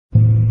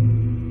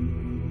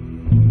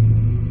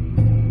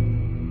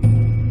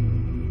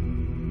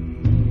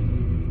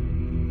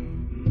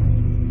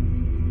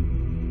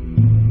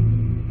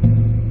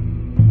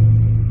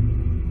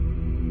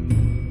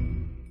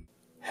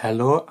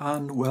Hello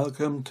and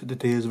welcome to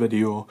today's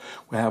video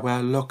where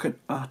we're looking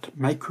at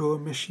Micro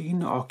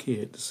Machine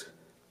arcades.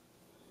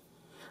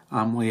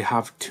 And we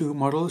have two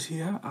models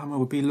here and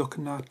we'll be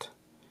looking at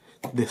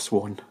this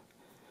one.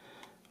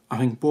 I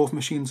think both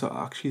machines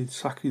are actually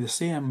exactly the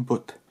same,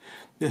 but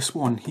this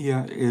one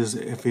here is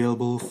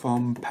available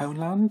from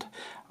Poundland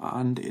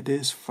and it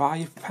is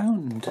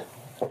 £5.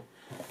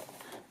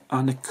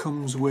 And it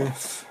comes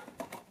with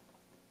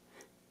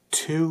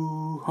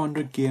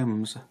 200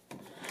 games.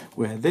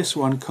 Where this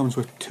one comes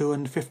with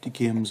 250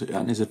 games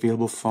and is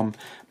available from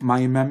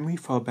My Memory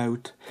for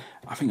about,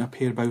 I think I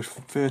paid about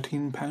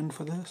 £13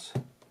 for this.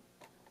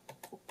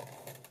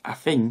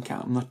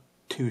 I'm not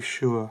too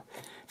sure.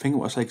 I think it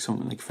was like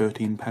something like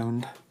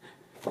 £13.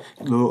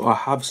 Though I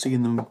have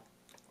seen them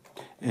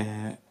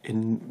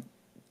in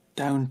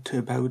down to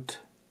about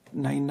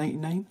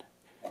 £9.99.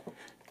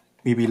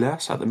 Maybe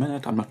less at the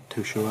minute, I'm not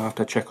too sure, I have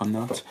to check on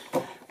that.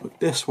 But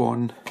this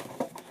one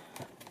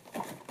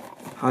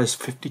has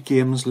 50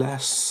 games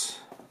less.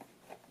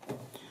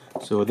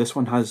 So this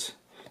one has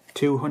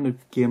 200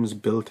 games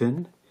built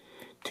in,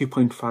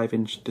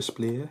 2.5-inch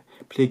display,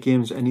 play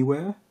games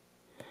anywhere,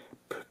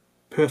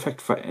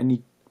 perfect for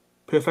any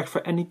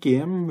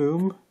game,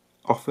 room,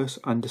 office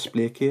and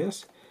display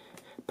case,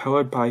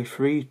 powered by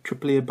 3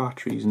 AAA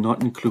batteries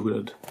not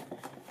included.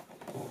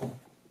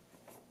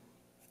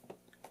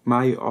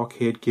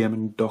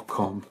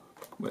 myarcadegaming.com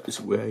is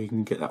where you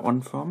can get that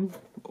one from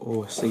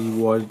or see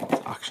what it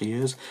actually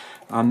is,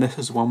 and this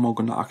is one we're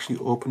going to actually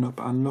open up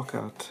and look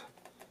at.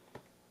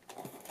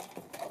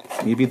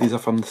 Maybe these are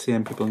from the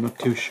same people, I'm not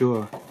too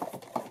sure.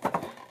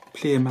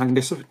 Play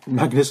magnificent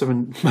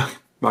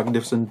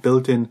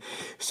built-in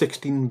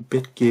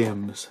 16-bit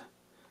games.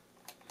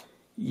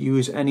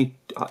 Use any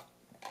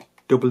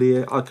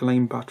AA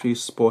alkaline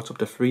batteries, sports up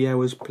to 3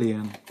 hours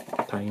playing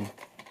time.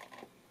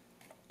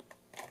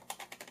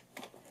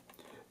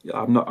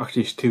 I'm not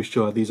actually too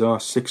sure, these are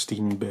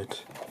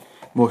 16-bit.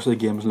 Most of the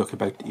games look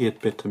about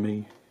 8-bit to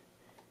me.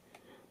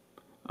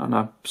 And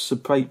I'd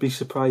be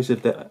surprised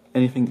if they're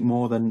anything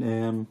more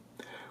than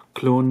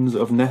clones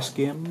of NES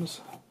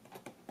games.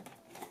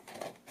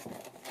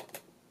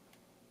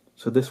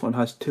 So this one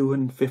has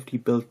 240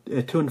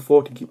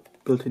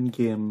 built-in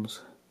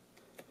games.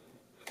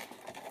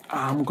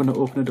 I'm going to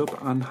open it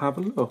up and have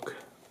a look.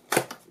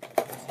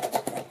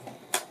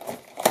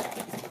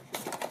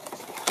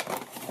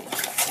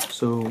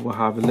 So we'll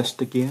have a list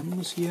of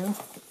games here.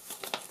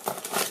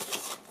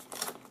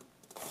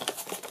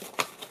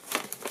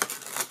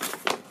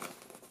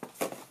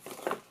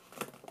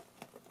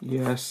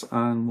 Yes,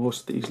 and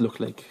most of these look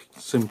like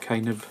some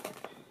kind of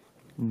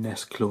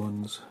NES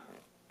clones.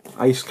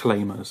 Ice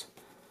Climbers.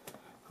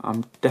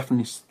 I'm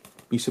definitely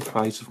be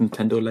surprised if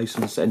Nintendo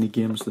licensed any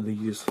games to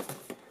these.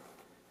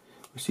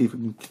 We'll see if we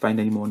can find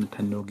any more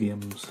Nintendo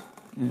games.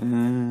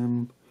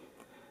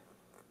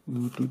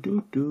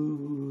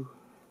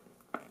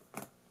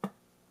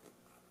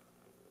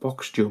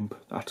 Box Jump,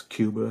 that's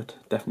Q*bert,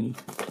 definitely.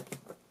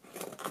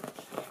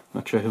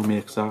 Not sure who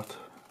makes that.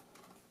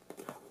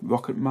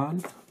 Rocket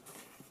Man.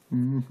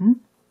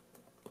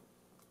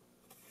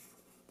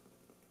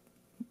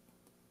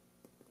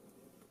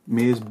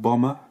 Maze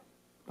Bomber,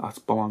 that's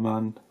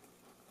Bomberman.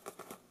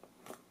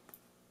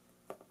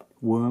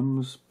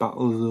 Worms,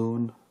 Battle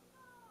Zone.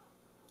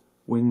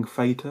 Wing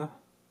Fighter.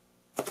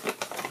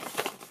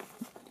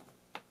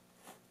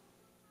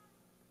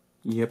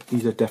 Yep,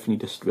 these are definitely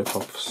just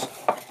rip-offs.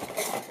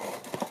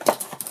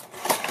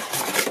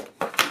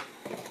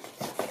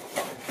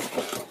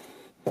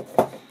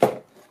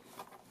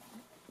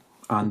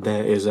 And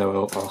there is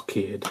our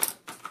arcade.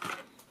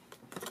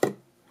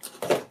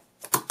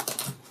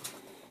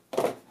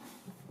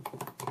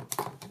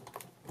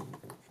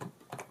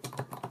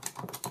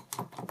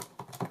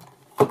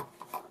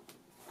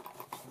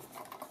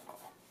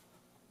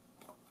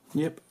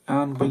 Yep,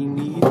 and we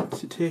need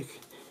to take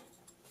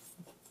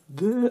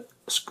the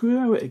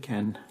screw out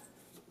again.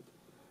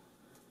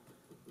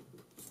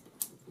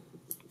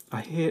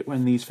 I hate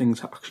when these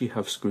things actually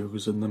have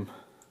screws in them.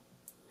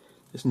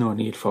 There's no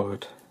need for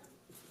it.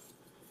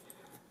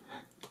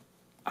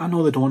 I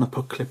know they don't want to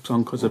put clips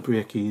on because they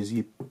break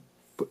easy,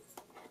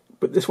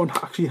 but this one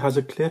actually has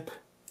a clip.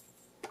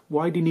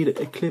 Why do you need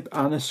a clip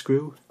and a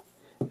screw?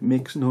 It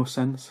makes no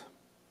sense.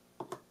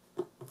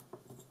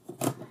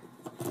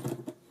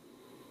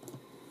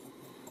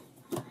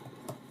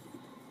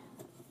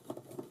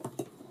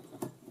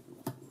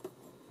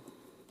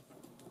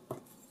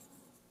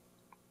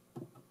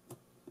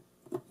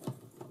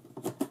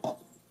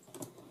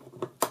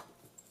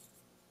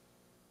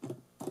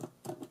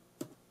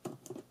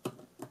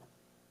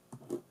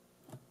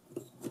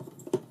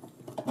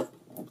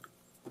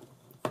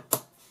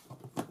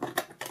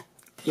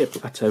 Yep,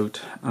 that's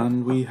out,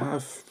 and we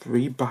have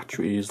 3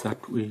 batteries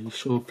that we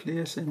shall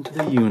place into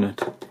the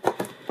unit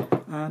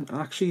and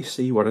actually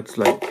see what it's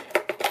like.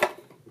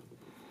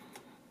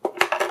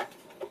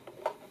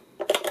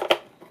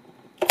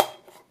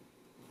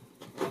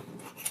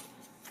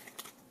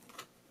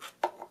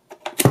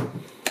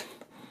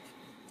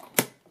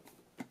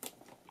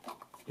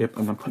 Yep,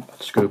 and I'm putting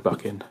that screw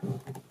back in.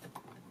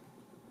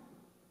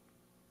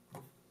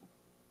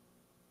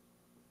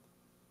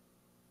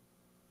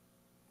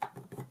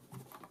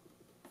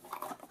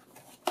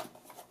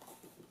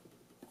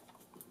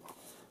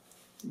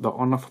 The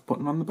on-off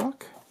button on the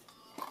back.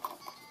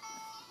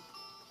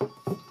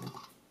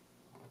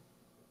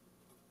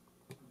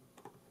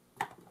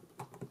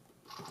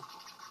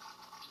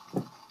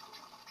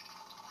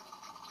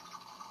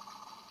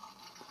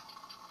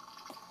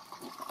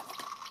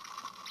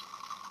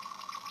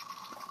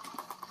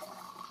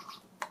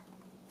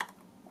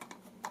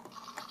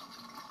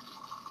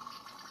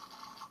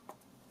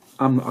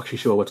 I'm not actually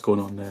sure what's going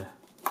on there.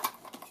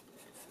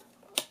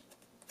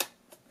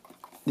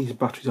 These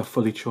batteries are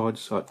fully charged,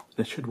 so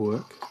they should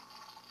work.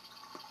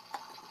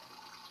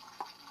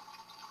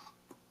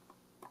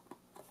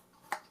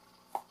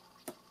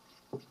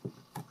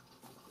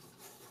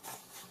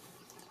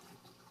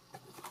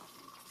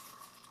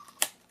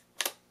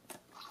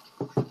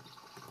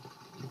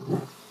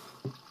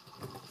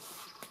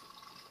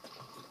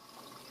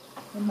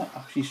 I'm not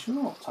actually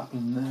sure what's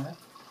happening there.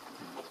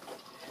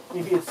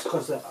 Maybe it's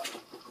because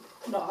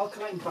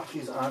alkaline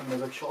batteries aren't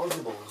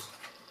rechargeables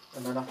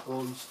and they're not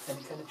holding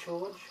any kind of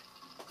charge.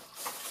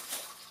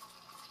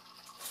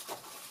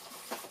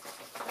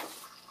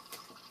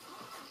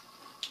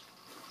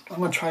 I'm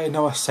going to try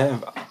another set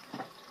of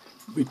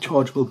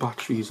rechargeable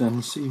batteries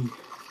and see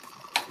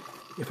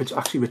if it's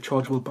actually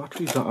rechargeable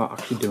batteries that are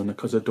actually doing it,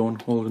 because they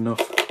don't hold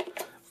enough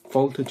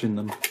voltage in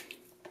them.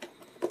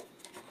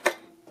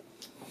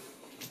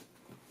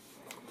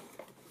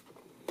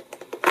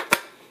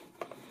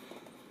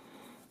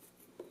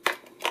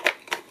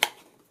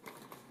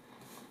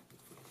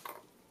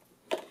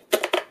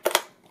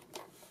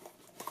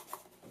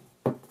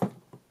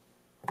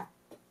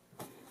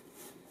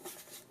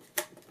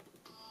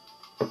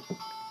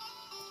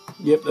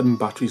 Yep, them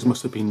batteries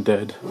must have been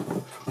dead,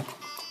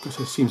 because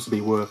it seems to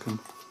be working.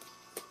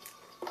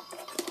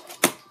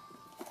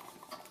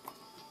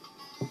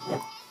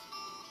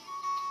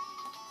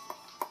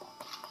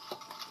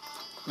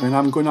 And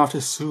I'm going to have to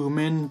zoom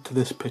in to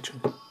this picture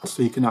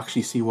so you can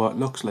actually see what it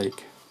looks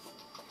like.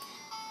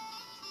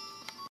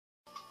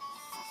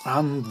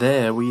 And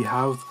there we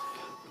have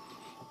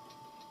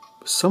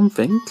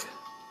something.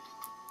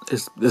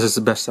 This is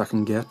the best I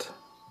can get.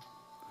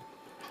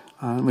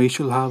 And we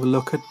shall have a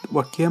look at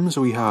what games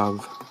we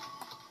have.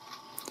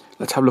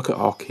 Let's have a look at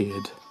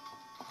arcade.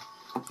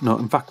 No,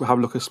 in fact we'll have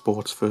a look at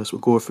sports first. We'll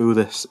go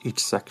through each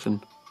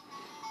section.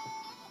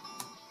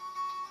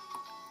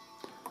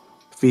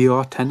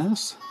 VR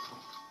tennis.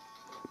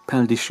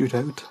 Penalty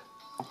shootout.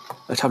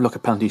 Let's have a look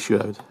at penalty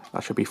shootout.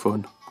 That should be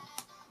fun.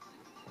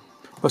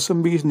 For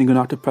some reason you're going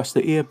to have to press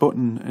the A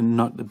button and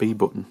not the B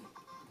button.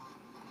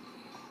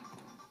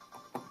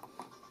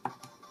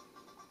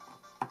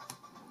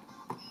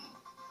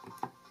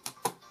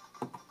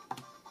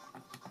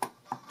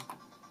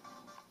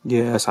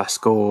 Yes, I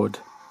scored.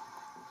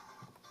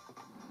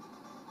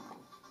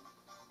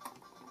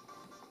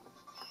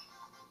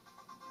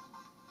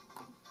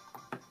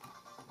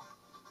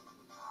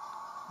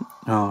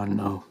 Oh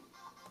no.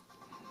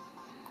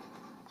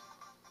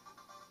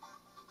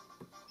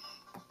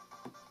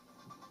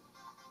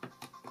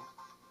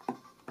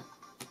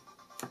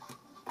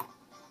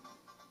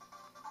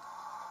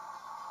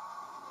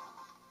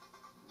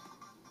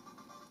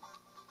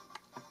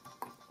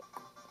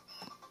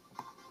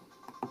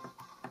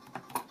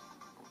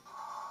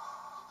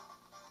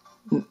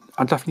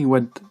 I definitely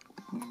went.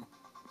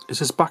 Is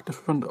this back to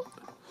front?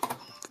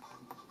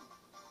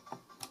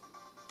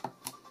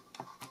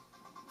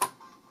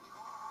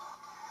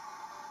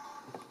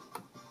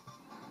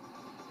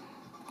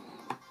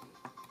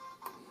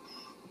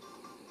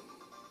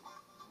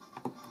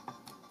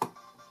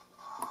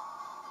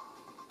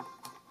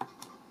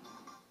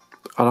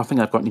 I don't think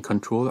I've got any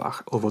control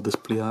over this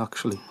player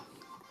actually.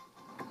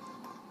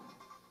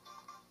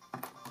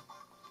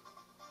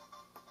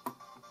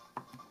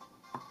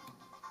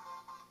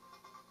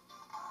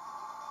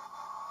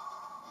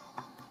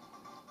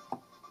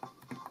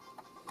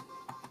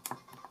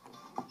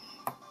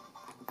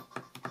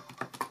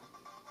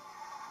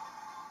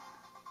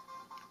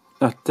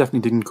 That definitely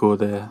didn't go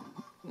there.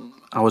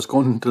 I was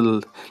going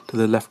to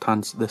the left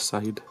hand, this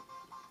side.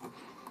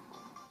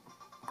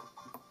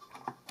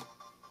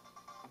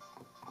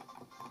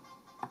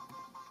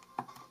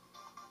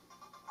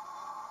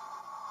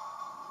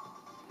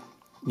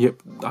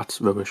 Yep,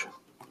 that's rubbish.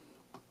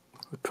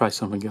 We'll try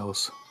something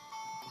else.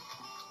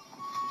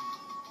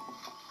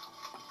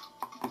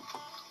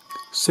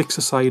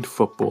 6-a-side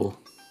football.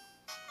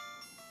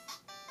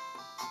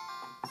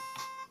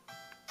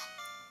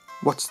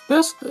 What's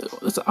this?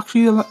 It's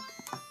actually a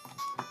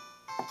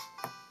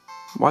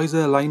why is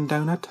there a line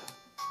down it?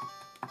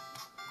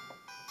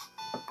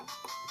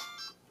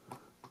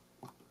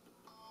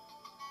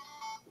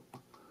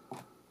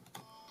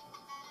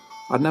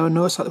 I'd never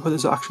noticed that, but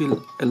there's actually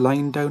a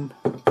line down.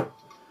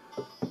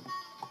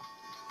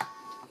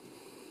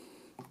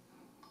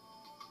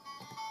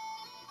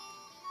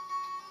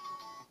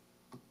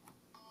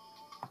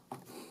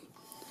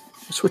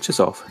 switch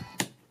this off.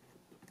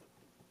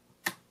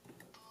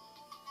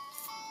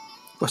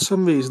 For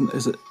some reason,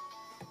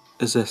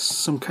 is there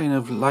some kind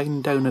of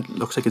line down it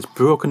looks like it's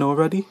broken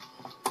already?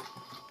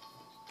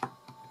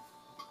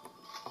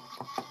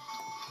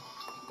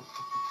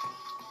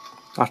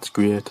 That's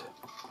great.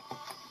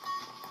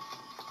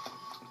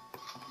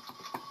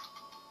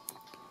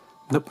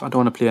 Nope, I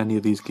don't want to play any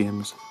of these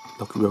games.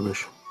 Look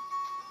rubbish.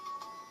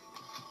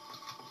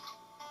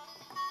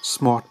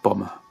 Smart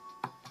Bomber.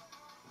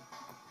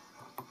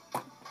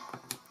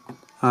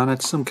 And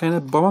it's some kind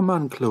of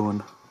Bomberman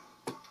clone.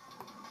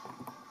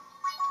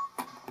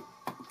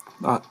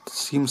 That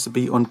seems to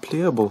be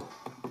unplayable.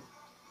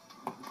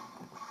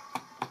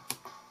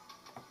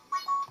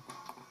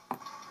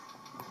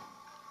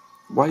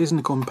 Why isn't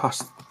it going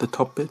past the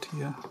top bit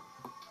here?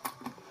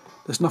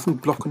 There's nothing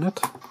blocking it.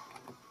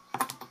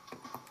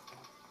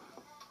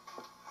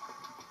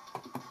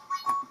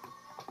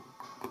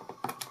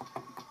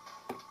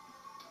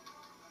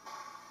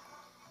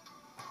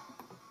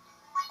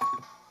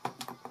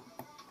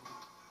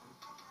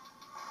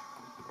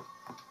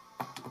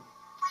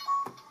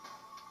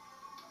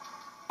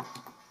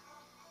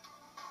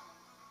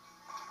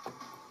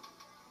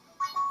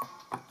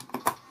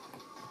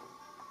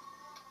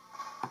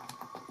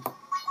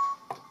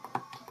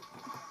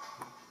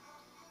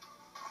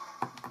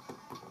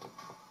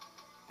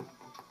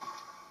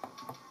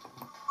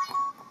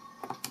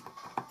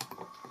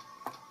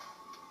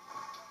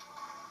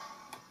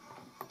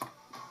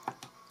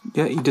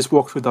 Yeah, he just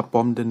walked through that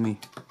bomb, didn't he?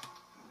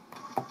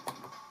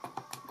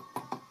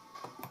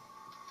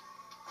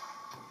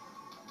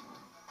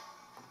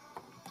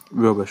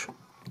 Rubbish.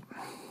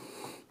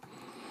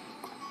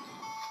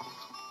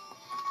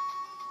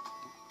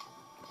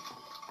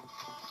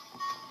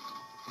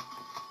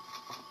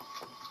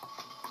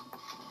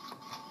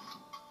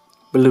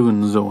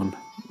 Balloon Zone.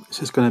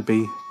 This is going to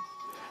be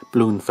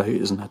balloon fight,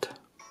 isn't it?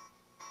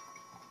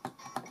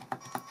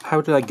 How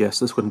did I guess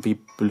this wouldn't be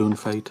balloon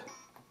fight?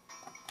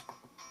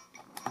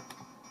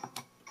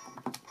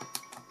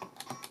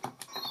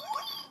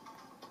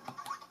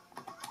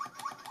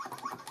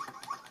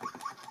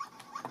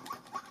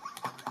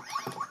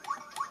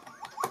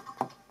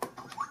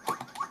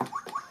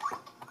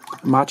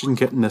 Imagine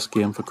getting this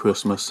game for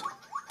Christmas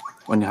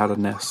when you had a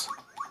NES.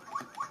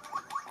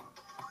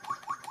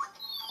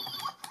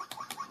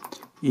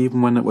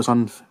 Even when it was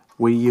on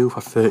Wii U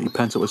for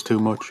 30p, it was too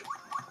much.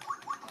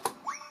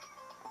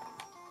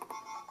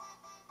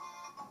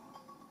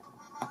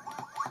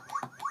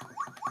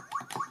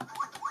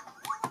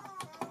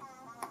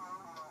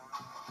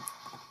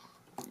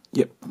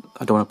 Yep,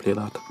 I don't want to play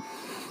that.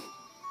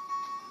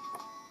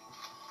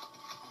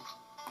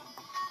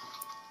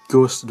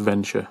 Ghost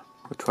Adventure,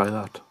 we'll try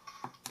that.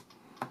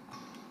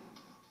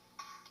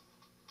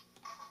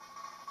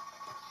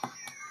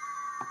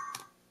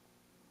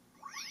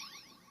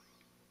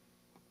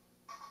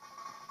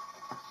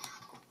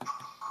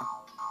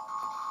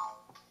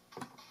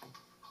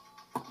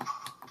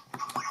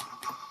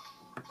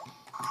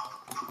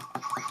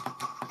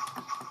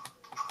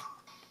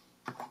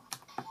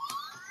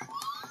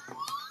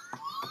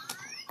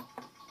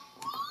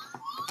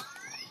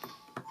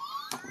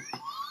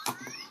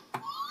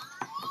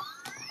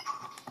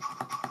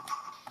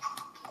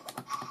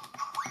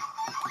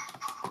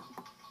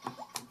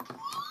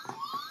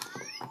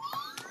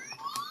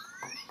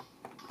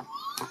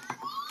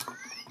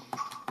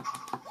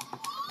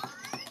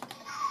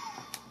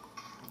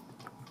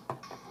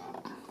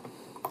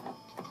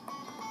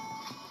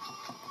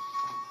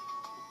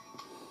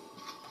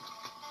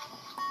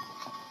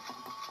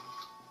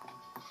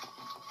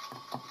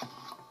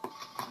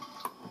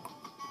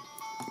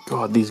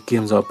 God, these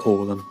games are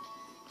appalling.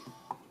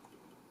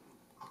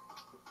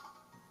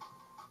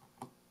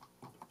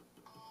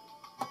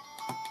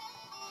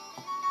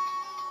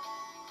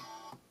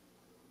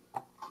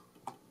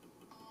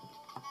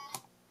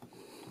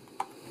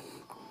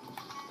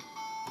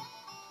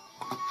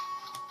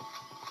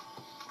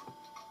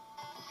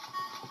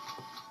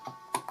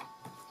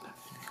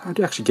 How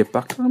do you actually get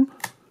back to them?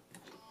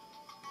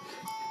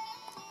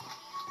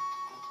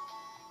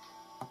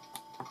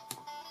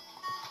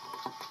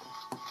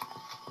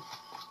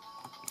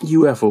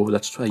 UFO,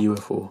 let's try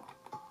UFO.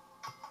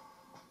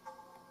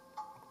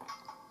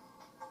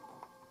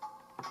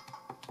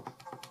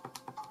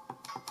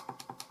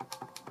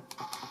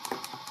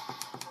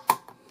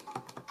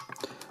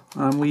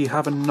 And we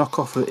have a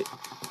knockoff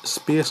of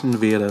Space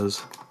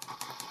Invaders.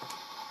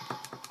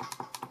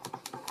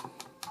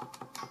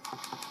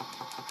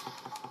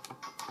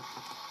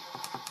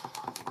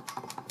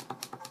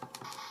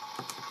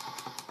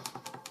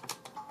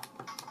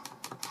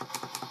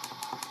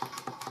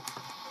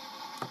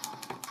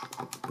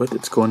 But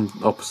it's going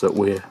the opposite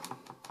way.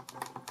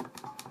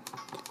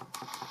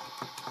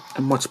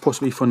 And what's supposed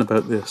to be fun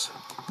about this?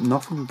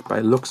 Nothing by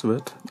the looks of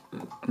it.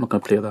 I'm not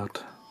going to play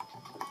that.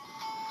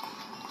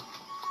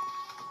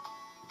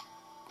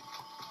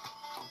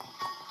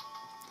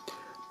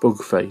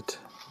 Bug fight.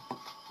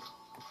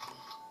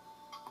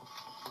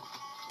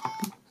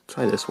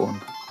 Try this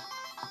one.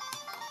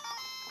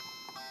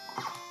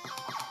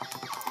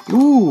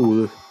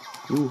 Ooh.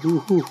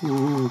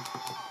 Ooh.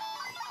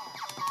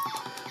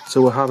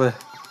 So we'll have a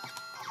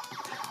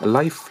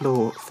Life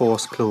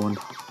Force clone.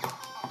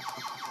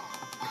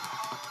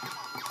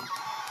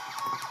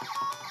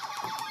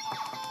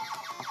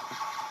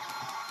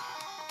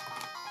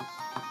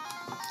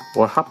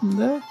 What happened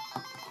there?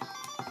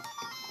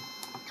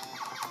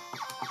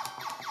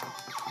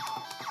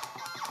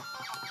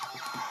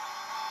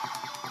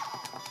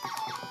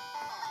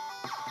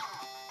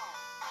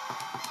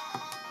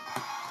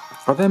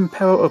 Are them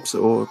power-ups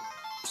or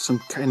some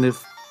kind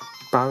of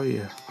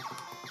barrier?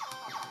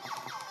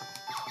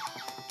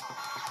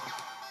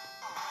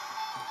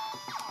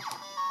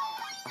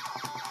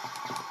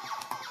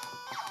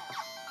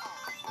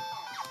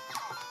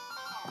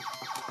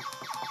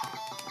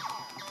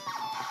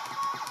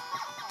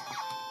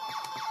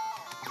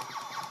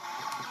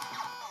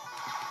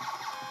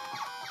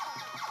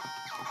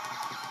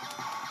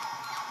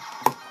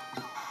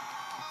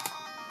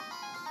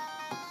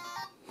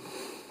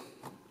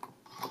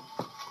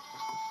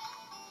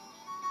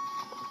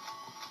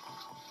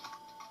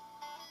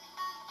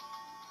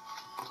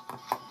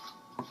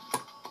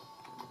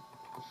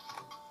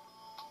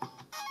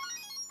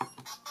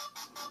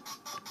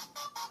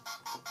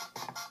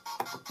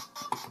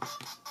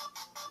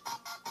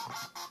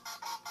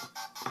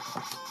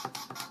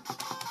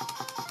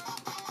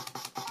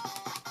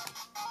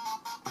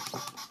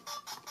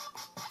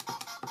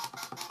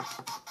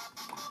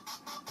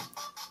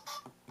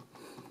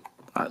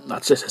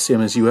 That's just the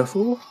same as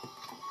UFO.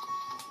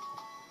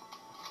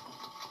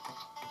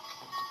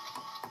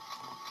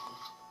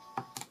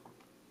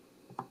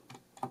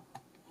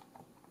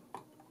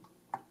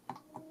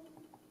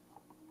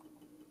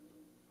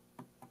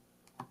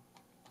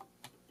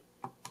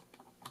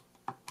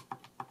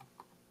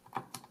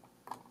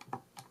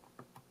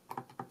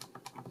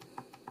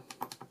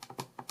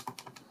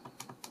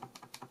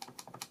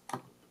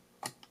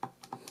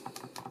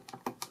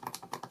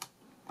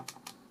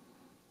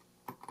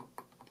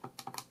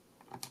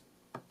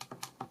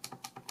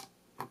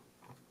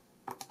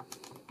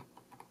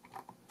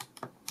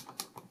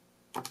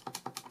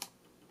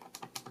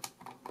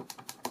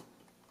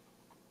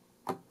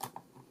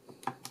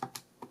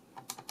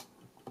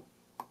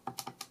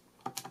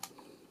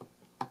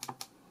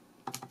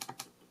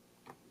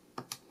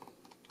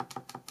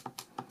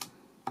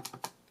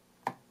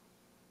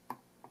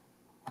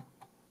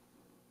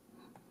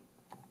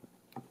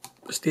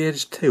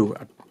 Stage 2,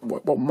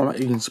 what am I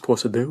even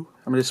supposed to do?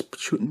 I'm just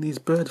shooting these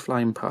birds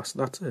flying past,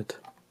 that's it.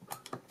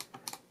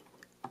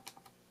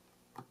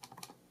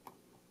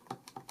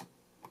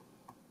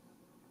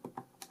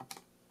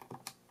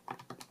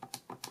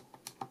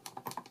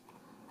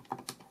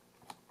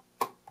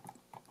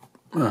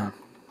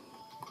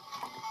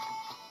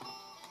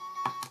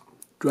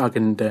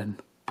 Dragon Den.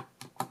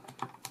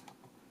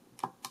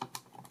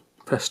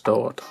 Press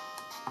start.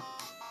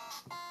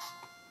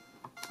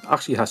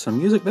 Actually has some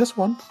music, this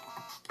one.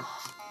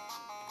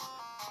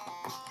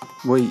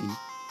 Wait.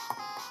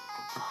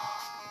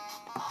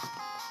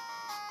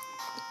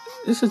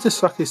 This is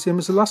exactly the same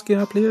as the last game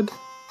I played.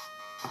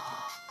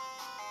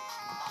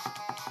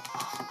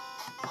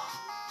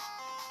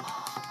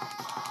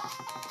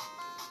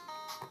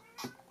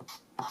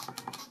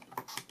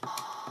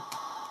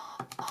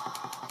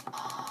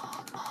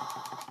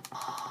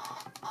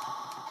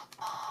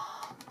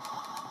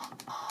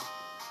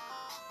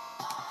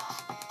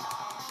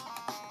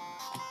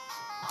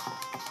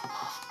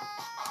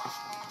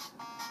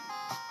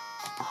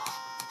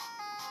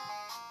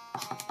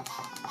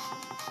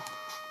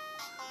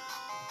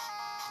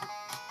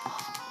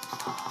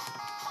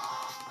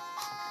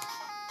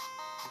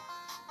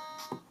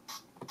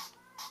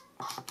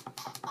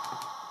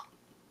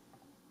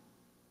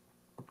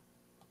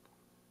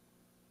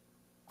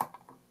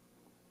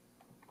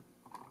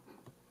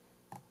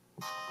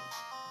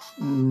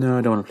 No,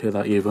 I don't want to play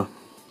that either.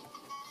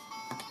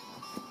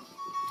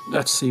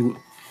 Let's see.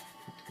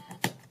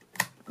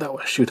 That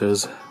was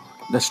shooters.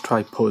 Let's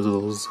try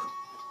puzzles.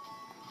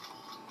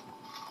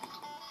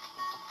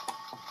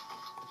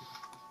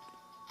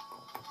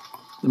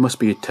 There must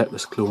be a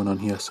Tetris clone on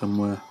here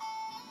somewhere.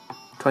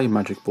 Try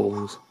magic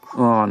balls.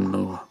 Oh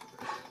no.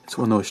 It's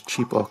one of those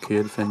cheap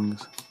arcade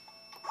things.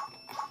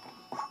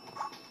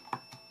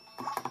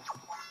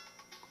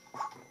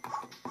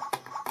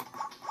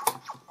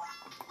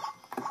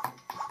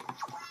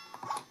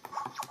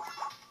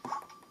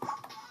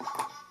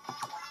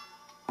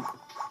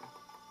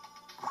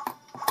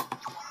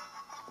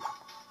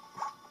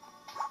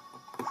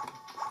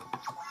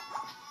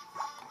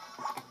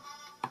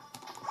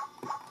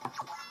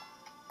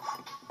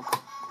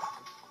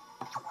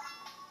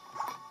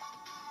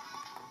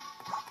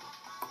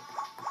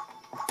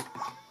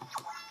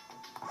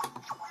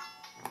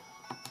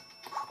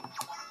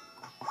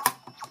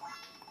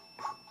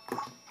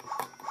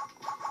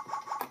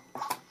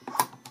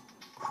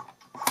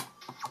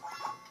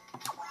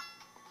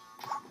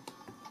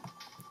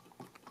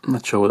 I'm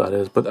not sure what that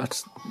is, but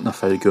that's not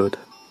very good.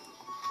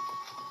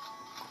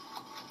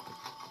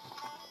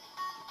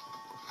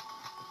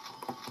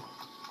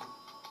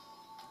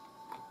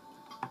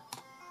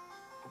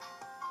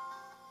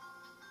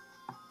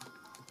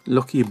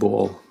 Lucky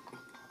Ball.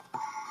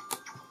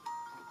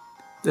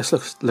 This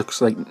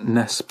looks like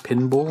NES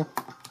Pinball.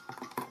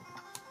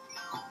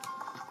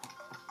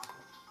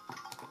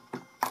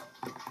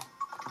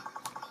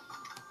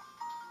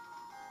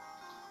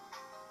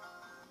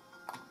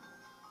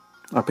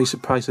 I'd be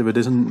surprised if it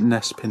isn't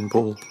NES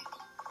Pinball.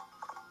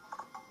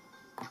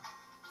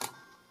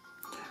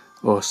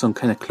 Or some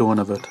kind of clone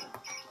of it.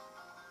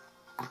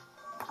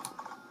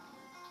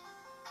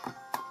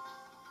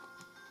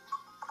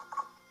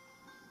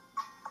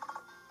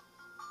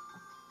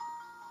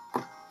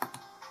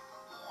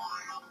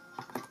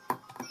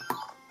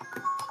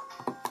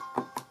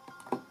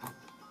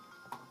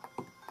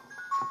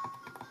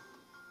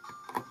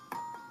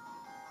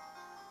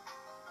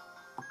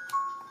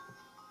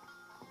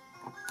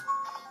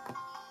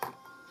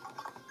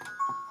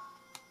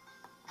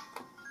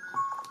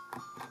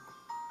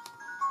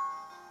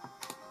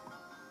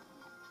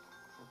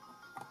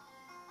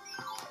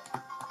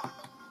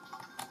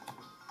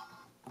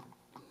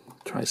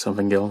 Try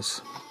something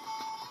else.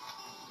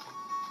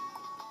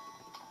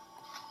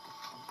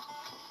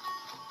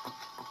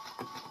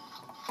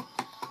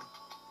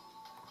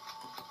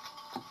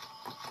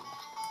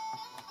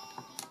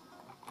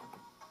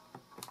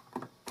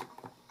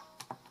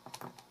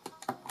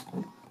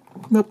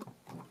 Nope.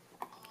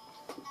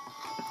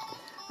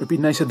 It'd be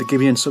nicer to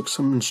give you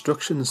some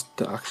instructions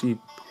to actually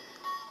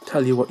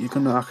tell you what you're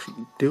going to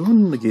actually do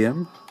in the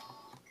game.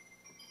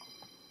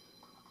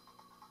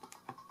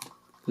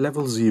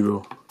 Level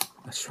 0.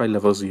 Let's try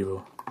level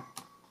 0.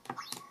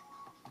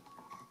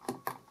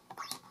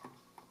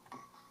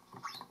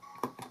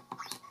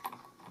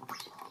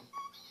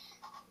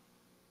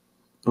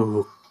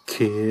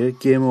 Okay,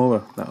 game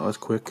over. That was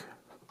quick.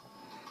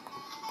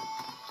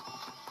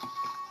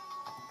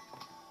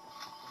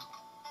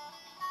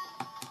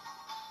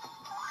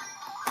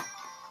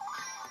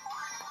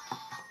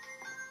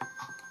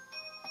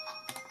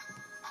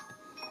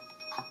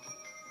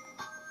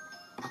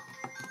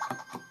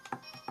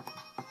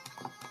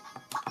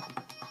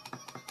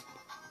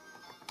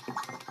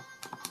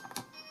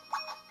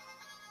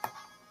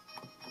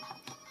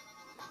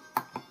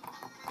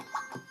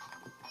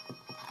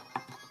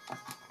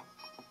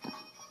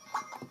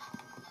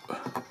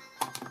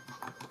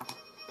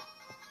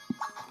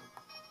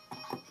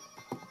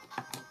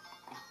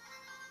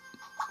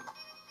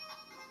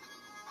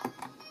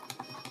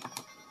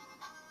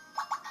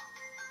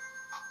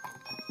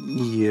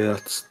 Yeah,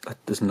 that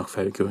doesn't look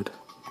very good.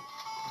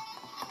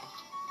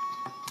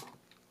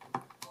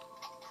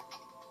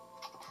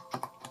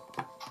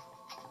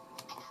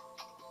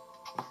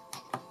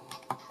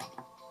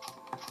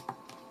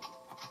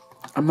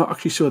 I'm not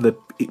actually sure the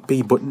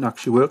B button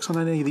actually works on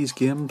any of these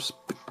games.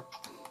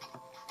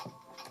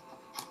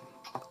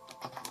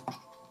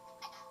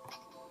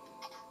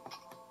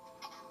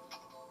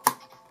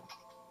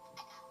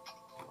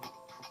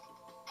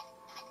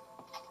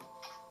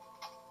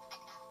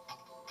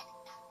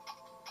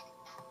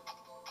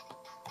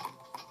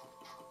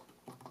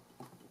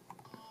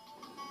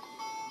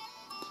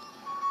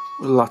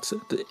 Well, that's it.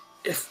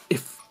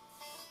 If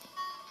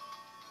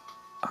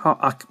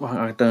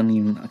I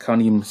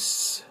can't even.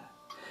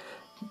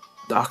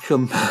 The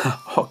actual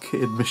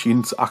arcade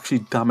machine's actually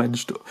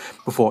damaged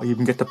before I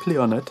even get to play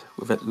on it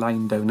with it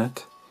lying down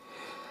it.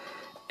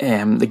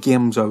 The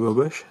games are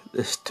rubbish.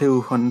 There's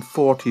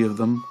 240 of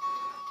them,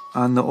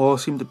 and they all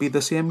seem to be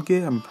the same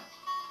game.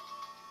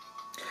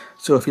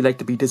 So if you like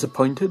to be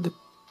disappointed,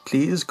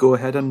 please go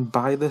ahead and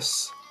buy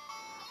this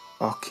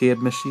arcade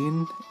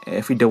machine.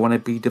 If you don't want to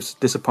be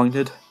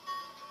disappointed,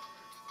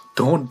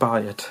 don't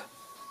buy it.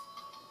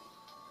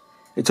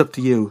 It's up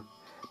to you.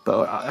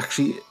 But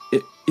actually,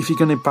 if you're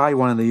going to buy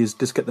one of these,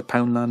 just get the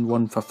Poundland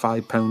one for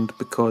 £5,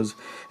 because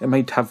it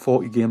might have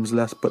 40 games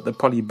less, but they're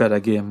probably better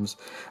games.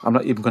 I'm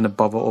not even going to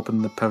bother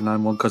opening the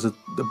Poundland one, because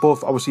they're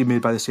both obviously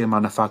made by the same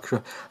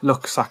manufacturer.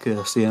 Look exactly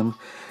the same.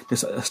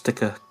 Just a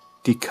sticker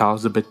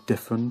decal's a bit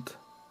different.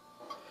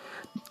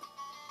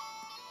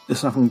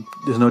 There's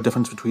no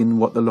difference between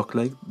what they look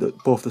like. They're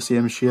both the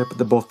same shape,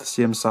 they're both the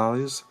same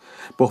size,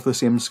 both the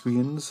same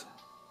screens.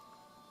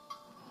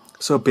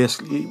 So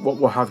basically what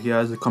we'll have here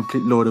is a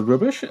complete load of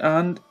rubbish,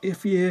 and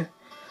if you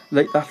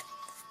like that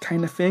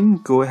kind of thing,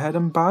 go ahead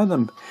and buy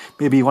them.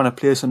 Maybe you want to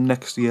play some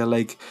next year,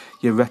 like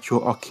your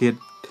retro arcade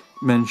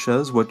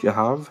miniatures, what you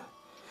have.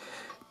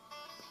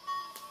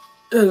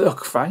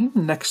 Look fine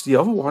next to the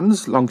other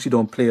ones, as long as you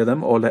don't play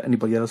them or let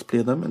anybody else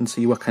play them, and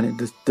see what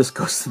kind of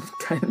disgusting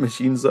kind of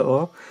machines they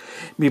are.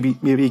 Maybe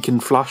you can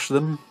flash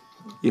them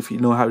if you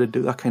know how to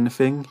do that kind of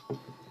thing.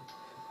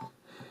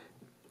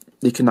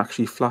 You can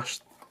actually flash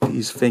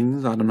these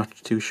things, and I'm not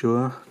too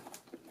sure.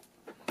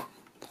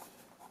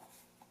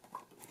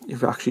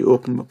 If you actually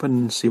open them up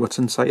and see what's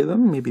inside of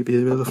them, maybe be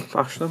able to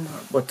flash them,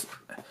 but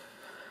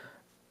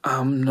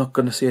I'm not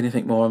going to say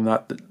anything more on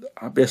that.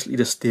 I basically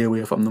just stay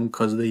away from them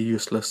because they're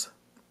useless.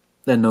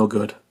 They're no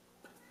good.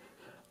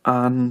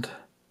 And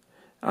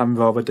I'm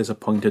rather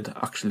disappointed,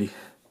 actually.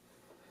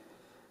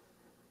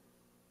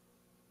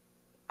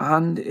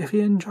 And if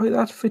you enjoy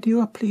that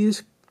video,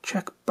 please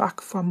check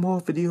back for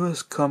more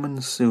videos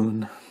coming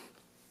soon.